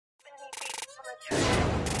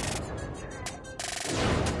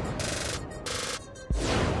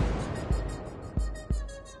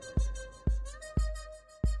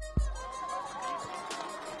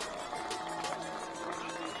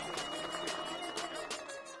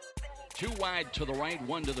Two wide to the right,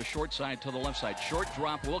 one to the short side to the left side. Short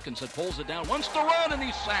drop, Wilkinson pulls it down, wants to run, and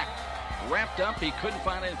he's sacked. Wrapped up, he couldn't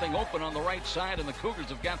find anything open on the right side, and the Cougars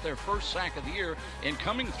have got their first sack of the year. And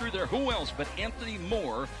coming through there, who else but Anthony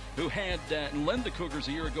Moore, who had led the Cougars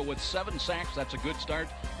a year ago with 7 sacks. That's a good start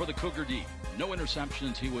for the Cougar D. No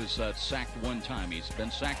interceptions. He was sacked one time. He's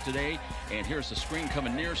been sacked today, and here's the screen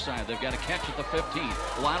coming near side. They've got a catch at the 15.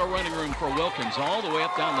 A lot of running room for Wilkins all the way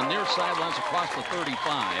up down the near sidelines across the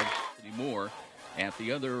 35. Moore at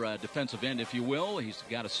the other defensive end, if you will. He's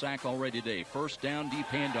got a sack already today. First down, deep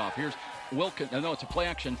handoff. Here's Wilkins. No, it's a play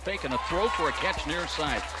action fake and a throw for a catch near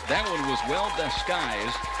side. That one was well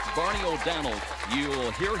disguised. Barney O'Donnell,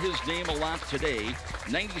 you'll hear his name a lot today.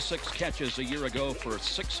 96 catches a year ago for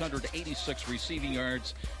 686 receiving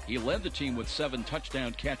yards. He led the team with 7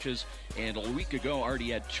 touchdown catches, and a week ago already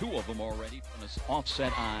had 2 of them already. From his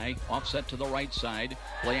offset eye, offset to the right side.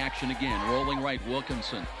 Play action again, rolling right,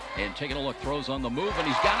 Wilkinson. And taking a look, throws on the move, and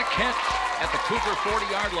he's got a catch at the Cougar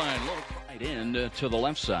 40-yard line. Little right end to the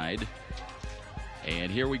left side.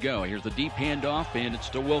 And here we go. Here's the deep handoff, and it's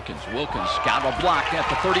to Wilkins. Wilkins got a block at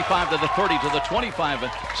the 35 to the 30 to the 25,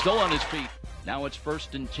 and still on his feet. Now it's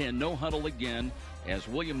 1st and 10. No huddle again as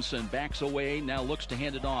Williamson backs away, now looks to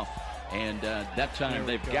hand it off. And that time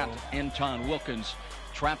they've got Anton Wilkins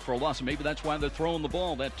trapped for a loss. Maybe that's why they're throwing the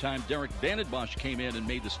ball that time. Derek Vandenbosch came in and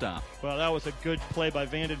made the stop. Well, that was a good play by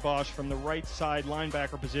Vandenbosch from the right side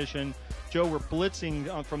linebacker position. Joe, we're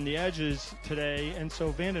blitzing from the edges today, and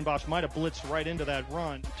so Vandenbosch might have blitzed right into that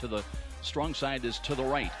run. To the strong side is to the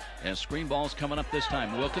right. And screen ball's coming up this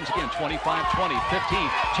time. Wilkins again, 25, 20, 15,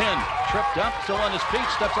 10. Tripped up, still on his feet,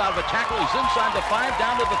 steps out of a tackle. He's inside the 5,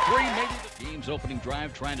 down to the 3. Maybe the team's opening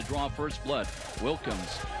drive trying to draw first blood.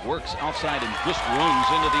 Wilkins works outside and just runs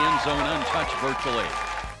into the end zone untouched virtually.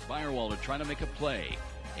 Firewalder trying to make a play.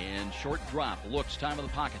 And short drop, looks, time of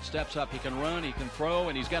the pocket, steps up, he can run, he can throw,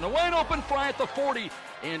 and he's got a wide open fly at the 40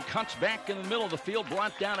 and cuts back in the middle of the field,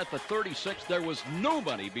 brought down at the 36. There was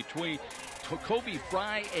nobody between Kobe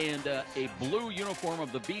Fry and a blue uniform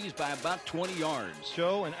of the Bees by about 20 yards.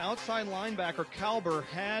 Joe, an outside linebacker, Kalber,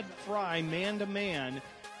 had Fry man-to-man.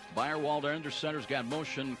 Bayerwalder under center's got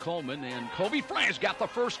motion Coleman, and Kobe Fry's got the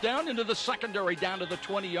first down into the secondary down to the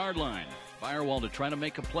 20-yard line. Bayerwalder trying to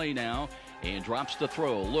make a play now and drops the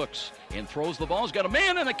throw, looks and throws the ball. He's got a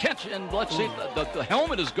man and a catch, and let's see, the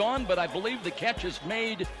helmet is gone, but I believe the catch is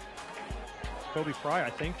made. Kobe Fry, I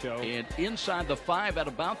think, Joe. And inside the 5 at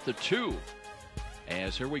about the 2.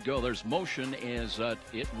 As here we go, there's motion as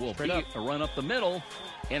it will be a run up the middle,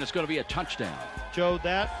 and it's going to be a touchdown. Joe,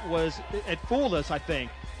 it fooled us, I think.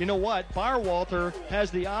 You know what? Bayerwalder has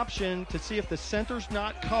the option to see if the center's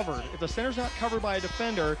not covered. If the center's not covered by a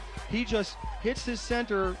defender, he just hits his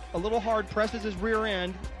center a little hard, presses his rear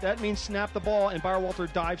end. That means snap the ball, and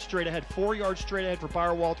Bayerwalder dives straight ahead. 4 yards straight ahead for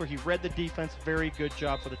Bayerwalder. He read the defense. Very good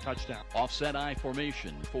job for the touchdown. Offset eye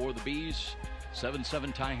formation for the Bees.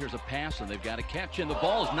 7-7 tie. Here's a pass, and they've got a catch, and the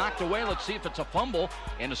ball is knocked away. Let's see if it's a fumble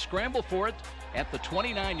and a scramble for it at the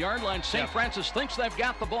 29-yard line. St. Francis thinks they've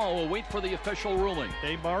got the ball. We'll wait for the official ruling.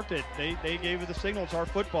 They marked it. They gave it the signal. It's our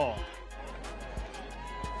football.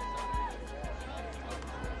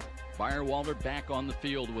 Bayerwalder back on the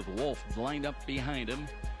field with Wolf lined up behind him.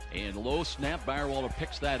 And low snap, Bayerwalder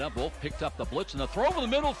picks that up. Wolf picked up the blitz, and the throw over the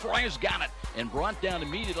middle. Fry's got it and brought down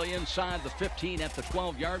immediately inside the 15 at the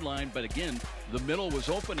 12-yard line. But again, the middle was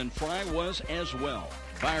open, and Fry was as well.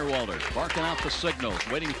 Bayerwalder barking out the signals,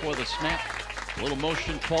 waiting for the snap. A little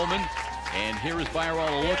motion, Coleman. And here is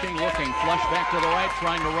Bayerwalder looking, flush back to the right,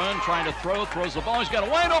 trying to run, trying to throw, throws the ball. He's got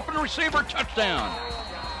a wide open receiver, touchdown.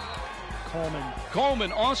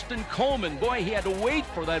 Coleman, Austin Coleman. Boy, he had to wait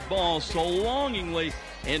for that ball so longingly.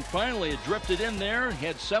 And finally, it drifted in there. He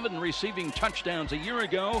had 7 receiving touchdowns a year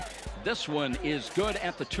ago. This one is good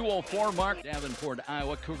at the 2:04 mark. Davenport,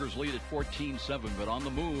 Iowa. Cougars lead at 14-7, but on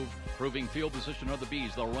the move, proving field position of the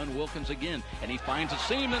Bees. They'll run Wilkins again, and he finds a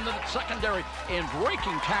seam in the secondary and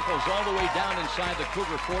breaking tackles all the way down inside the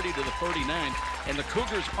Cougar 40 to the 39. And the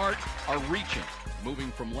Cougars are reaching.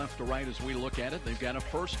 Moving from left to right as we look at it, they've got a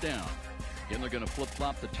first down. And they're going to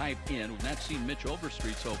flip-flop the tight end. We've not seen Mitch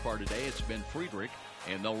Overstreet so far today. It's been Friedrich.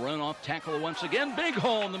 And they'll run off tackle once again. Big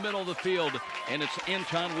hole in the middle of the field. And it's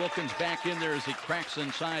Anton Wilkins back in there as he cracks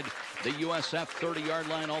inside the USF 30-yard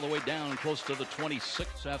line all the way down close to the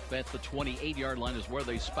 26. At the 28-yard line is where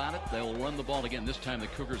they spot it. They'll run the ball again. This time the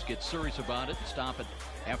Cougars get serious about it and stop it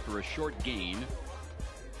after a short gain.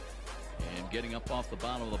 And getting up off the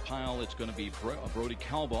bottom of the pile, it's going to be Brody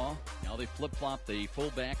Calbaugh. Now they flip-flop the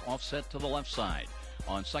fullback offset to the left side.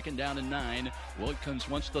 On 2nd down and 9, Wilkins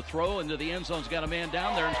wants to throw into the end zone. He's got a man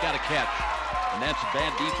down there and he's got a catch. And that's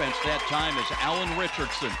bad defense that time as Alan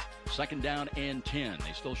Richardson. 2nd down and 10.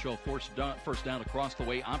 They still show first down across the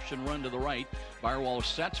way. Option run to the right. Firewaller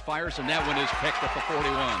sets, fires, and that one is picked at the 41.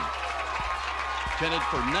 Intended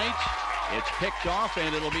for Knight. It's picked off,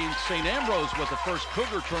 and it'll be St. Ambrose with the first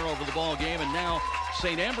Cougar turnover of the ball game. And now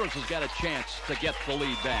St. Ambrose has got a chance to get the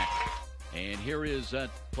lead back. And here is a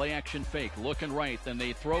play action fake. Looking right, then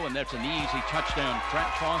they throw, and that's an easy touchdown.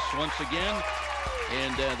 Trap toss once again.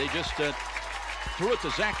 And they just threw it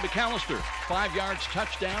to Zach McAllister. 5 yards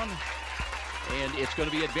touchdown. And it's going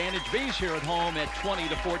to be advantage Bees here at home at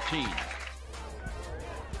 20-14.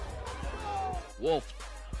 Wolf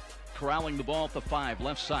corralling the ball at the 5,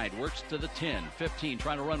 left side, works to the 10, 15,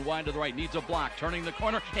 trying to run wide to the right, needs a block, turning the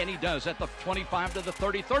corner, and he does at the 25 to the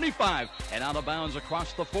 30, 35, and out of bounds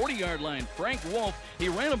across the 40-yard line. Frank Wolf, he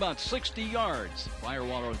ran about 60 yards.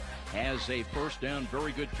 Firewaller has a first down,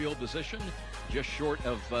 very good field position, just short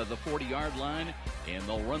of the 40-yard line, and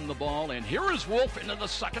they'll run the ball, and here is Wolf into the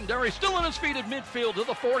secondary, still on his feet at midfield to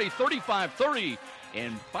the 40, 35, 30,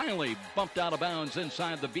 and finally bumped out of bounds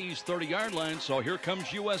inside the Bees 30-yard line. So here comes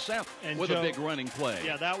USF with Joe, a big running play.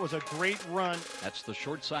 Yeah, that was a great run. That's the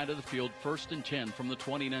short side of the field, 1st and 10 from the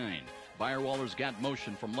 29. Firewaller's got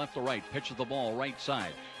motion from left to right, pitches the ball right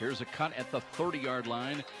side. Here's a cut at the 30-yard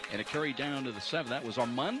line and a carry down to the 7. That was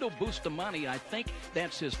Armando Bustamante. I think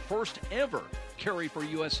that's his first ever carry for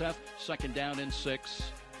USF. 2nd down and 6.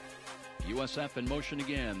 USF in motion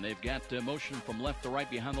again. They've got motion from left to right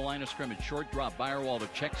behind the line of scrimmage. Short drop. Bayerwalder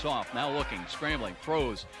checks off. Now looking, scrambling,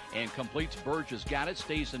 throws, and completes. Burge has got it,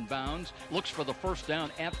 stays in bounds, looks for the first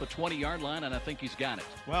down at the 20-yard line, and I think he's got it.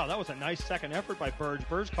 Wow, that was a nice second effort by Burge.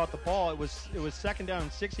 Burge caught the ball. It was 2nd down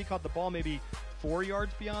and 6. He caught the ball maybe 4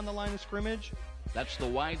 yards beyond the line of scrimmage. That's the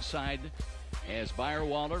wide side as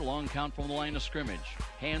Bayerwalder, long count from the line of scrimmage.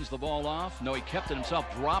 Hands the ball off. No, he kept it himself,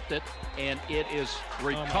 dropped it, and it is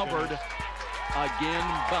recovered again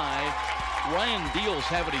by Ryan Deals,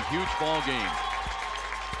 having a huge ball game.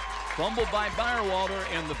 Fumbled by Bayerwalder,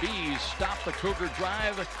 and the Bees stop the Cougar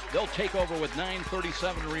drive. They'll take over with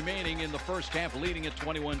 9:37 remaining in the first half, leading at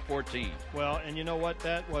 21-14. Well, and you know what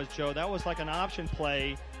that was, Joe? That was like an option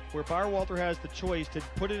play where Bayerwalder has the choice to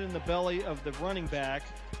put it in the belly of the running back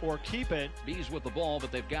or keep it. Bees with the ball,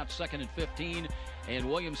 but they've got 2nd and 15, and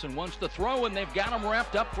Williamson wants to throw, and they've got him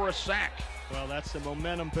wrapped up for a sack. Well, that's the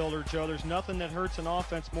momentum builder, Joe. There's nothing that hurts an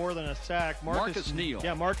offense more than a sack. Marcus Neal.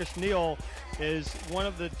 Yeah, Marcus Neal is one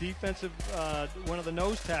of the defensive, one of the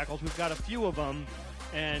nose tackles. We've got a few of them,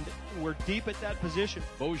 and we're deep at that position.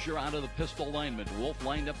 Bozier out of the pistol alignment. Wolf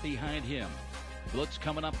lined up behind him. Blitz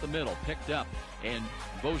coming up the middle, picked up, and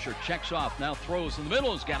Bozier checks off, now throws in the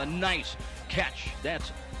middle, has got a nice catch.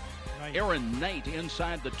 That's nice. Aaron Knight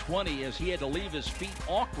inside the 20 as he had to leave his feet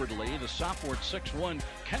awkwardly. The sophomore at 6'1",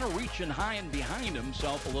 kind of reaching high and behind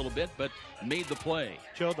himself a little bit, but made the play.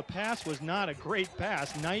 Joe, the pass was not a great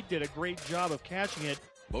pass. Knight did a great job of catching it.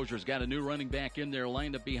 Bozier's got a new running back in there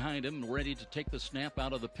lined up behind him, ready to take the snap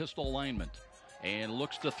out of the pistol alignment. And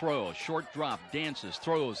looks to throw. Short drop, dances,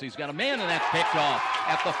 throws. He's got a man, and that's picked off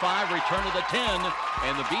at the 5, return to the 10.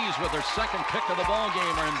 And the Bees, with their second pick of the ball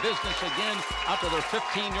game, are in business again out to their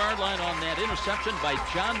 15-yard line on that interception by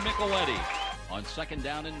John Micheletti. On 2nd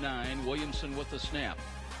down and 9, Williamson with the snap.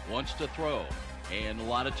 Wants to throw. And a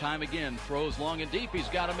lot of time again. Throws long and deep. He's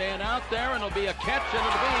got a man out there, and it'll be a catch, and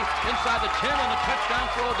it'll be inside the 10 and a touchdown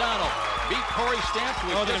for O'Donnell. Beat Corey Stamps.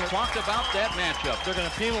 We just talked about that matchup. They're going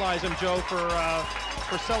to penalize him, Joe,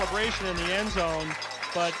 for celebration in the end zone,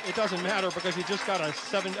 but it doesn't matter because he just got a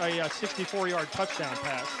 64-yard touchdown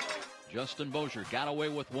pass. Justin Bozier got away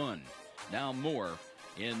with one. Now Moore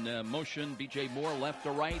in motion. B.J. Moore left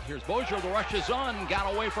to right. Here's Bozier. The rush is on.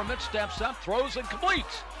 Got away from it. Steps up. Throws and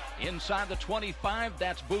completes. Inside the 25.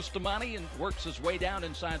 That's Bustamante, and works his way down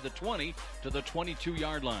inside the 20 to the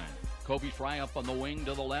 22-yard line. Kobe Fry up on the wing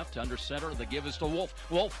to the left. Under center. The give is to Wolf.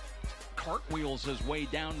 Wolf cartwheels his way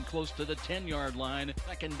down close to the 10-yard line.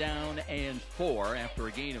 2nd down and 4 after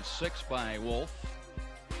a gain of 6 by Wolf.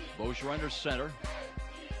 Bozier under center.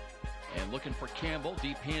 And looking for Campbell,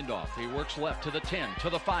 deep handoff. He works left to the 10, to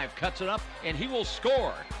the 5, cuts it up, and he will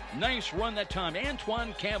score. Nice run that time.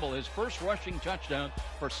 Antoine Campbell, his first rushing touchdown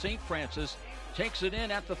for St. Francis, takes it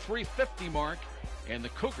in at the 350 mark. And the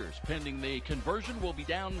Cougars, pending the conversion, will be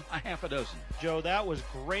down a half a dozen. Joe, that was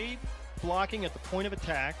great blocking at the point of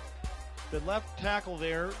attack. The left tackle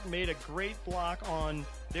there made a great block on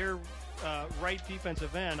their right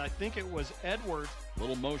defensive end. I think it was Edwards.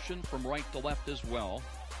 Little motion from right to left as well.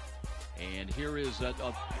 And here is a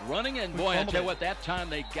running, and boy, I tell you what, that time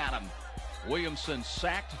they got him. Williamson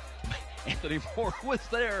sacked. Anthony Moore was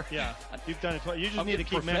there. Yeah, you've done it twice. You just need to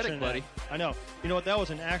keep mentioning buddy. That. I know. You know what? That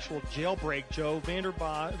was an actual jailbreak, Joe.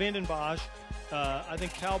 Vanden Bosch, I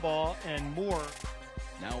think Cowball, and Moore.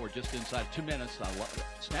 Now we're just inside 2 minutes.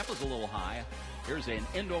 Snap is a little high. Here's an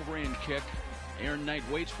end-over-end kick. Aaron Knight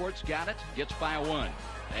waits for it, got it, gets by 1.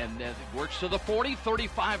 And works to the 40,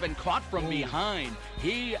 35, and caught from behind.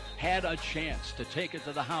 He had a chance to take it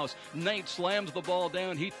to the house. Knight slams the ball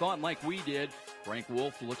down. He thought like we did. Frank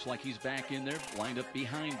Wolf looks like he's back in there, lined up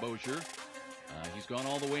behind Bozier. He's gone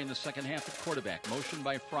all the way in the second half at quarterback. Motion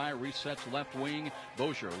by Fry, resets left wing.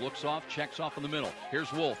 Bozier looks off, checks off in the middle.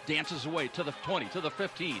 Here's Wolf, dances away to the 20, to the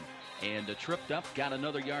 15. And tripped up, got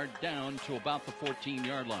another yard down to about the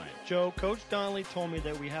 14-yard line. Joe, Coach Donnelly told me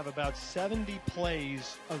that we have about 70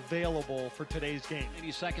 plays available for today's game.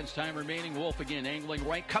 80 seconds time remaining. Wolf again angling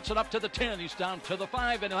right, cuts it up to the 10. He's down to the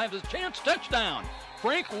 5, and he'll have his chance. Touchdown.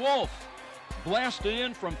 Frank Wolf blasted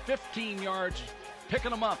in from 15 yards, picking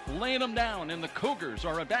them up, laying them down, and the Cougars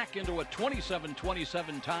are back into a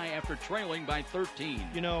 27-27 tie after trailing by 13.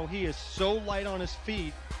 You know, he is so light on his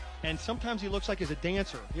feet. And sometimes he looks like he's a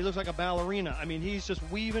dancer. He looks like a ballerina. I mean, he's just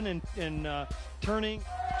weaving and turning.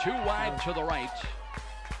 Too wide to the right.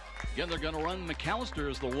 Again, they're going to run McAllister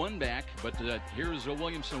as the one back. But here's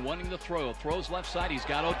Williamson wanting to throw. Throws left side. He's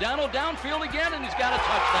got O'Donnell downfield again, and he's got a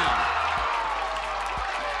touchdown.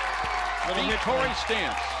 Beat Torrey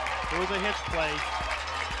stance. It was a hitch play.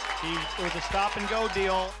 It was a stop-and-go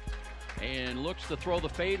deal. And looks to throw the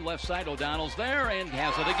fade. Left side, O'Donnell's there and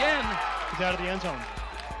has it again. He's out of the end zone.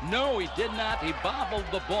 No, he did not. He bobbled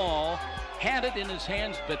the ball, had it in his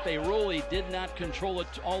hands, but they really did not control it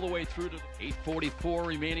all the way through to 8:44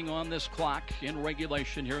 remaining on this clock in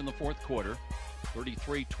regulation here in the fourth quarter.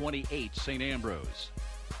 33-28, St. Ambrose.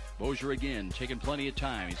 Bozier again, taking plenty of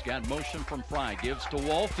time. He's got motion from Fry, gives to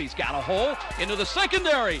Wolf. He's got a hole into the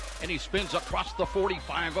secondary, and he spins across the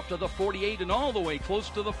 45 up to the 48 and all the way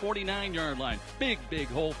close to the 49-yard line. Big, big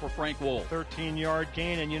hole for Frank Wolf. 13-yard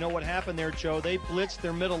gain, and you know what happened there, Joe? They blitzed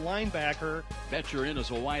their middle linebacker. Betcher in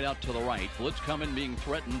as a wide out to the right. Blitz coming, being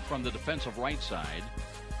threatened from the defensive right side.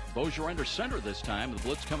 Bozier under center this time. The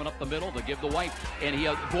blitz coming up the middle. They give the White, and he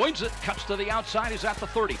avoids it, cuts to the outside. He's at the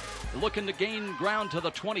 30. Looking to gain ground to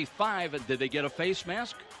the 25. Did they get a face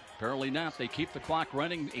mask? Apparently not. They keep the clock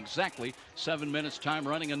running exactly 7 minutes time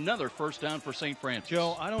running. Another first down for St. Francis.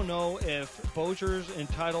 Joe, I don't know if Bozier's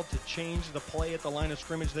entitled to change the play at the line of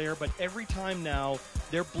scrimmage there, but every time now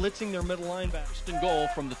they're blitzing their middle linebacker. First and goal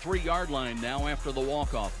from the 3-yard line now after the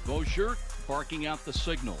walk-off. Bozier barking out the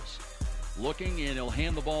signals. Looking, and he'll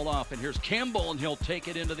hand the ball off. And here's Campbell, and he'll take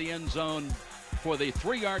it into the end zone for the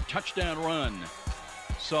 3-yard touchdown run.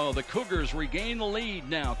 So the Cougars regain the lead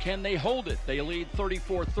now. Can they hold it? They lead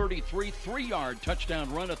 34-33, 3-yard touchdown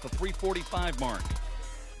run at the 3:45 mark.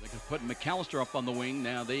 They can put McAllister up on the wing.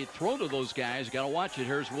 Now they throw to those guys. Got to watch it.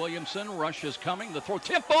 Here's Williamson. Rush is coming. The throw,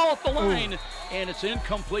 tip ball at the line, and it's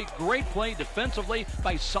incomplete. Great play defensively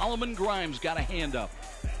by Solomon Grimes. Got a hand up.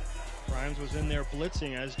 Grimes was in there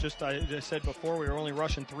blitzing. As I said before, we were only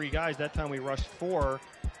rushing 3 guys. That time we rushed 4.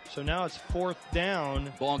 So now it's 4th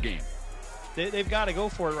down. Ball game. They've got to go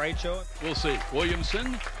for it, right, Joe? We'll see.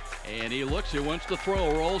 Williamson, and he looks. He wants to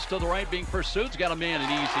throw. Rolls to the right, being pursued. He's got a man,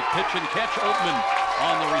 an easy pitch and catch. Oatman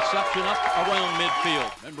on the reception up around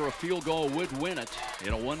midfield. Remember, a field goal would win it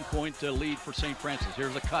in a 1-point lead for St. Francis.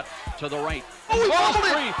 Here's a cut to the right.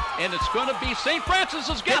 And it's going to be St. Francis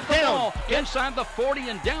has got the ball inside the 40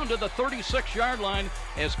 and down to the 36-yard line.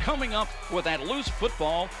 As coming up with that loose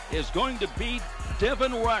football is going to be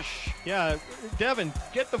Devon Rush. Yeah, Devon,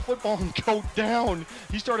 get the football and go down.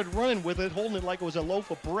 He started running with it, holding it like it was a loaf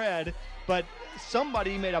of bread. But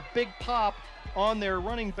somebody made a big pop on their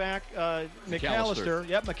running back, McAllister.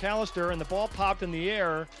 Yep, McAllister, and the ball popped in the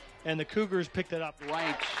air, and the Cougars picked it up.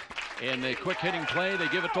 Right. And the quick hitting play, they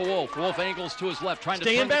give it to Wolf. Wolf angles to his left, trying to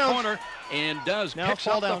Stay turn in the bounds. corner, and does. Now Picks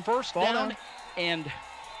fall up down. the first Fall down. down. And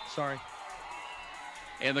sorry.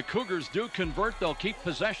 And the Cougars do convert. They'll keep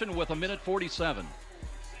possession with 1:47.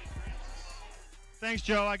 Thanks,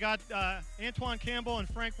 Joe. I got Antoine Campbell and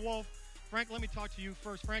Frank Wolf Frank, let me talk to you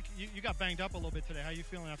first. Frank, you got banged up a little bit today. How you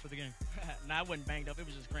feeling after the game? Nah, I wasn't banged up. It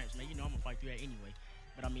was just cramps, man. You know I'm going to fight through that anyway.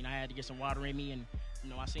 But, I mean, I had to get some water in me, and, you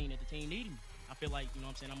know, I seen that the team needed me. I feel like, you know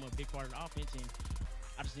what I'm saying, I'm a big part of the offense, and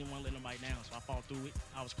I just didn't want to let nobody down. So I fought through it.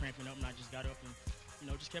 I was cramping up, and I just got up and, you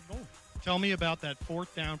know, just kept going. Tell me about that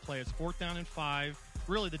 4th down play. It's 4th down and 5.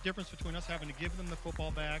 Really, the difference between us having to give them the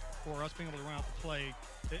football back or us being able to run out the play,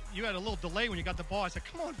 you had a little delay when you got the ball. I said,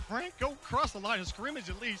 come on, Frank, go cross the line of scrimmage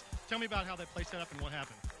at least. Tell me about how that play set up and what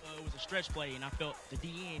happened. It was a stretch play, and I felt the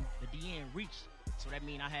DN reached. So that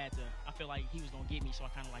means I felt like he was going to get me, so I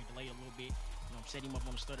kind of like delayed a little bit. You know, set him up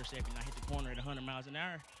on the stutter step, and I hit the corner at 100 miles an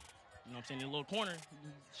hour. You know what I'm saying? In a little corner,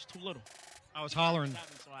 it's too little. I was hollering.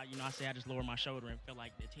 So I just lowered my shoulder and felt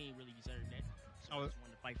like the team really deserved that. So I just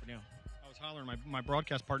wanted to fight for them. I was hollering. My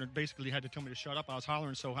broadcast partner basically had to tell me to shut up. I was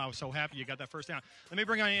hollering, so I was so happy you got that first down. Let me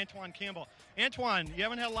bring on Antoine Campbell. Antoine, you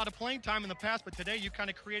haven't had a lot of playing time in the past, but today you kind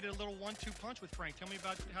of created a little 1-2 punch with Frank. Tell me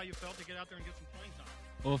about how you felt to get out there and get some playing time.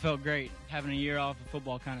 Well, it felt great. Having a year off of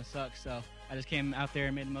football kind of sucks, so I just came out there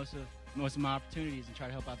and made the most of my opportunities and tried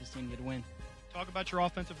to help out this team get a win. Talk about your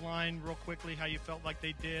offensive line real quickly, how you felt like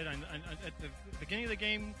they did. And at the beginning of the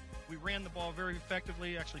game, we ran the ball very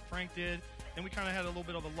effectively. Actually, Frank did. Then we kind of had a little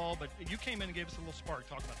bit of a lull, but you came in and gave us a little spark.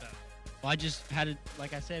 Talk about that. Well, I just had to,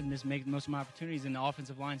 like I said, make most of my opportunities, and the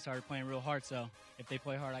offensive line started playing real hard. So if they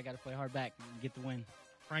play hard, I got to play hard back and get the win.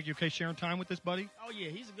 Frank, you okay sharing time with this buddy? Oh, yeah,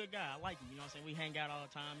 he's a good guy. I like him. You know what I'm saying? We hang out all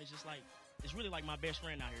the time. It's just like, it's really like my best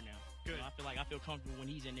friend out here now. Good. You know, I feel comfortable when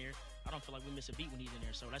he's in there. I don't feel like we miss a beat when he's in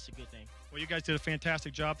there, so that's a good thing. Well, you guys did a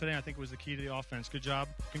fantastic job today. I think it was the key to the offense. Good job.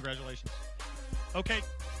 Congratulations. Okay.